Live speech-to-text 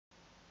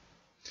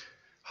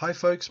Hi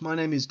folks, my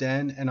name is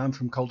Dan and I'm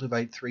from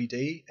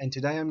Cultivate3D, and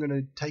today I'm going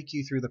to take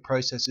you through the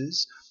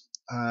processes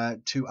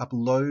to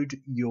upload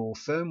your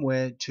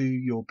firmware to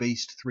your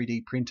Beast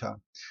 3D printer.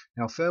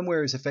 Now,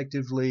 firmware is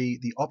effectively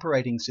the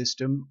operating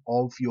system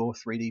of your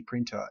 3D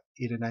printer.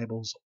 It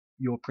enables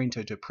your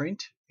printer to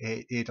print.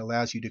 It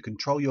allows you to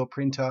control your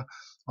printer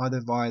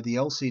either via the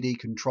LCD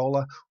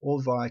controller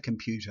or via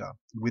computer.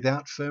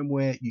 Without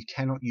firmware, you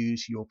cannot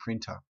use your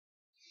printer.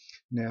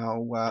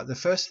 Now, the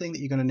first thing that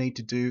you're going to need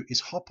to do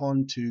is hop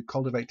on to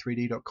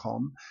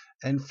cultivate3d.com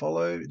and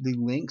follow the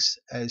links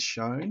as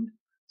shown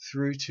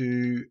through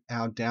to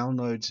our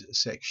downloads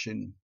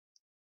section.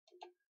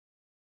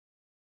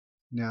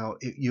 Now,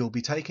 you'll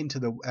be taken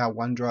to our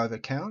OneDrive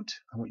account.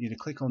 I want you to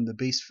click on the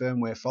Beast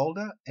firmware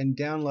folder and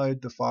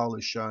download the file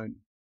as shown.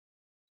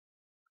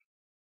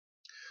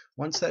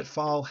 Once that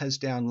file has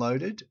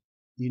downloaded,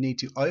 you need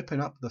to open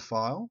up the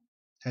file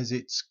as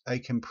it's a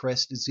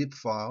compressed zip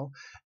file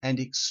and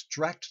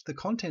extract the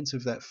contents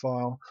of that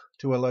file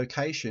to a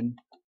location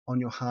on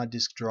your hard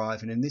disk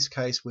drive. And in this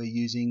case, we're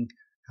using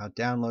our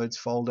downloads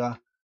folder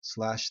 /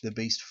 the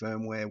Beast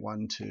firmware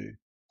 1.2.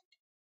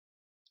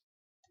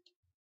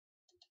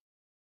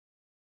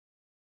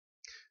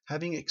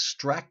 Having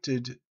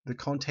extracted the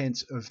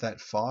contents of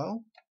that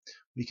file,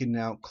 we can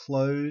now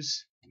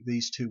close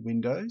these two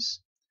windows,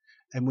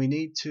 and we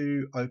need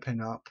to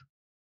open up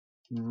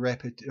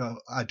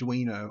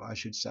Arduino, I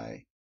should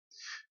say.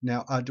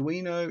 Now,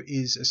 Arduino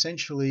is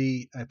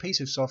essentially a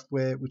piece of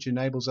software which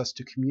enables us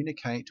to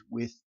communicate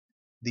with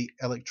the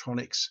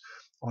electronics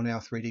on our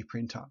 3D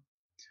printer.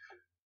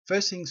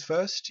 First things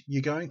first,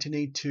 you're going to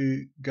need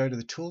to go to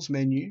the Tools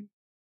menu,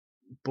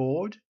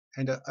 Board,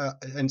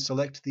 and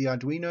select the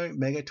Arduino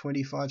Mega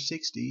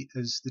 2560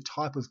 as the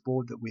type of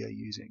board that we are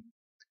using.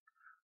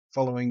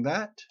 Following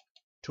that,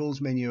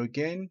 Tools menu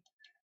again,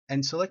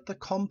 and select the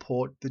COM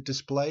port that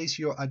displays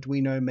your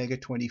Arduino Mega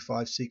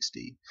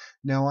 2560.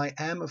 Now, I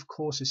am of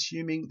course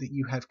assuming that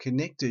you have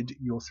connected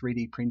your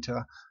 3D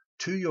printer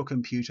to your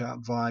computer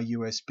via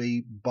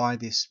USB by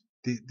this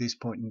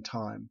point in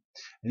time.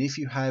 And if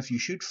you have, you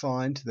should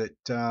find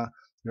that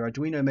your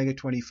Arduino Mega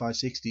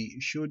 2560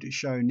 should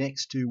show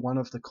next to one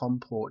of the COM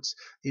ports.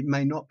 It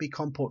may not be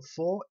COM port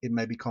 4, it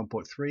may be COM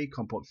port 3,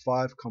 COM port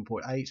 5, COM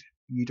port 8,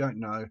 you don't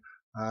know.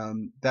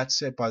 That's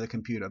set by the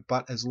computer,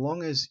 but as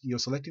long as you're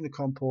selecting the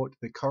COM port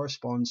that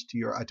corresponds to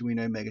your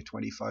Arduino Mega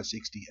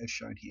 2560 as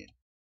shown here.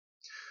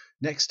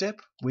 Next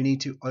step, we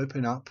need to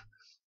open up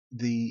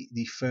the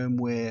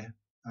firmware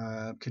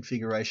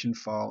configuration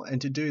file,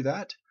 and to do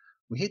that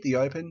we hit the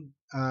open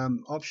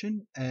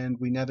option and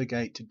we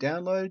navigate to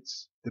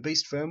downloads, the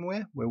Beast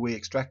firmware where we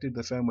extracted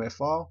the firmware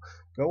file,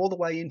 go all the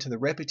way into the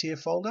Repetier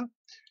folder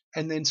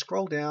and then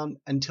scroll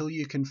down until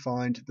you can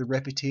find the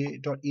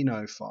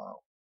repetier.ino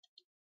file.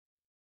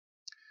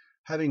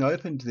 Having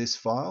opened this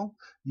file,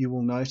 you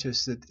will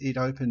notice that it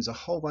opens a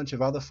whole bunch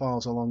of other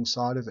files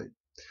alongside of it.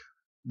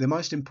 The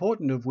most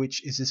important of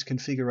which is this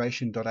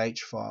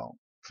configuration.h file.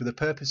 For the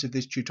purpose of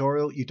this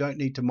tutorial, you don't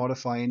need to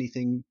modify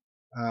anything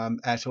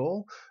at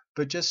all,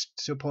 but just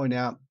to point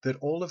out that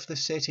all of the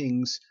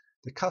settings,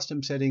 the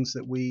custom settings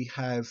that we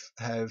have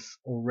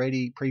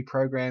already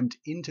pre-programmed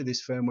into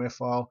this firmware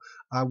file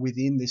are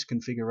within this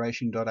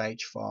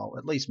configuration.h file,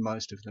 at least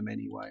most of them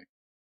anyway.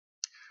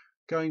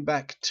 Going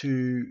back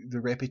to the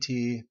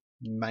Repetier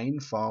main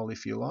file,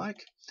 if you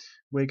like,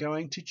 we're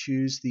going to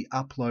choose the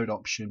upload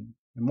option.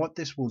 And what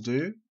this will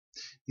do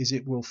is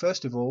it will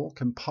first of all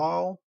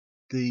compile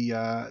the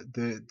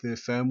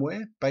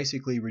firmware,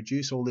 basically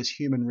reduce all this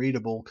human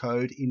readable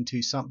code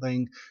into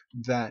something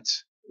that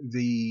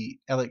the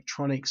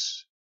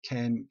electronics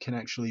can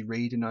actually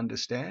read and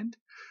understand.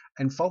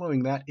 And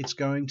following that, it's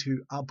going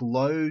to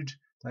upload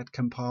that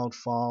compiled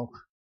file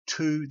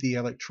to the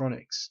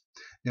electronics.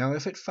 Now,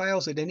 if it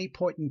fails at any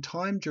point in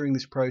time during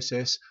this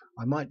process,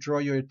 I might draw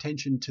your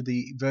attention to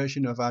the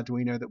version of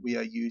Arduino that we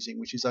are using,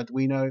 which is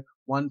Arduino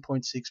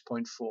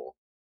 1.6.4.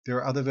 There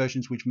are other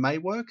versions which may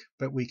work,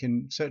 but we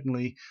can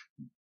certainly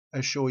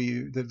assure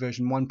you that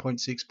version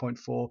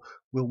 1.6.4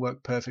 will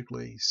work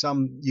perfectly.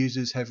 Some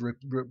users have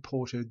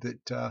reported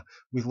that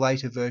with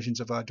later versions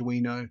of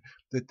Arduino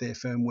that their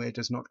firmware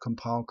does not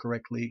compile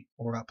correctly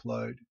or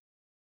upload.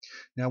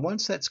 Now,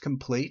 once that's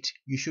complete,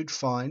 you should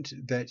find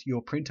that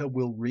your printer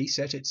will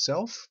reset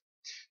itself.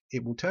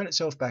 It will turn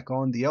itself back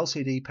on, the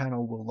LCD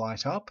panel will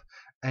light up,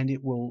 and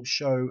it will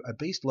show a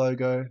Beast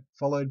logo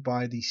followed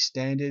by the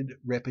standard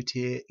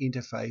Repetier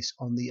interface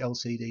on the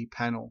LCD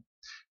panel.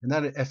 And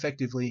that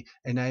effectively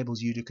enables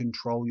you to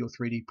control your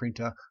 3D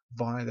printer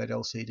via that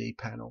LCD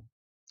panel.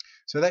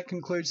 So that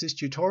concludes this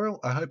tutorial.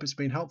 I hope it's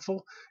been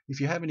helpful.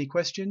 If you have any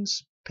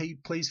questions,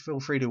 please feel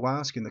free to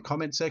ask in the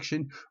comment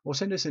section or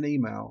send us an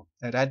email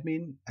at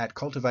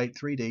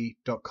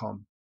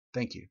admin@cultivate3d.com.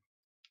 Thank you.